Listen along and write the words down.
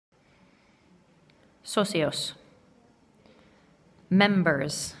Socios.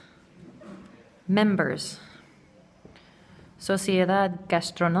 Members. Members. Sociedad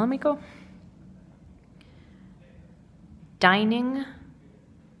gastronómico. Dining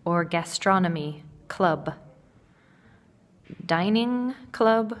or gastronomy club. Dining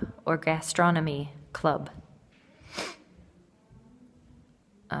club or gastronomy club.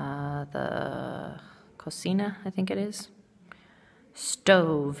 The cocina, I think it is.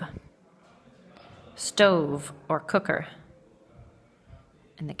 Stove. Stove or cooker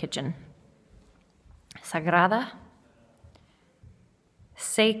in the kitchen. Sagrada.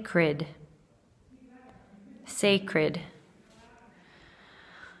 Sacred. Sacred.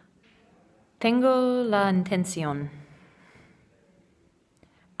 Tengo la intención.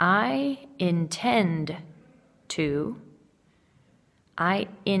 I intend to. I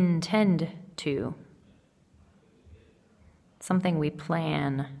intend to. Something we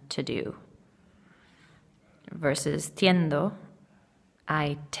plan to do. Versus tiendo,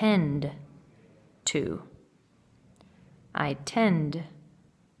 I tend to. I tend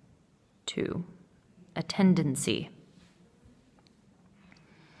to. A tendency.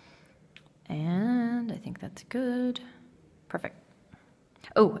 And I think that's good. Perfect.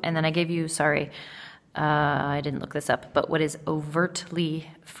 Oh, and then I gave you, sorry, I didn't look this up, but what is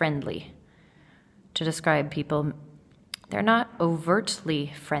overtly friendly? To describe people, they're not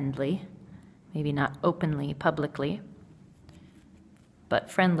overtly friendly, maybe not openly, publicly, but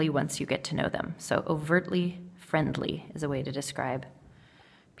friendly once you get to know them. So overtly friendly is a way to describe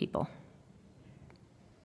people.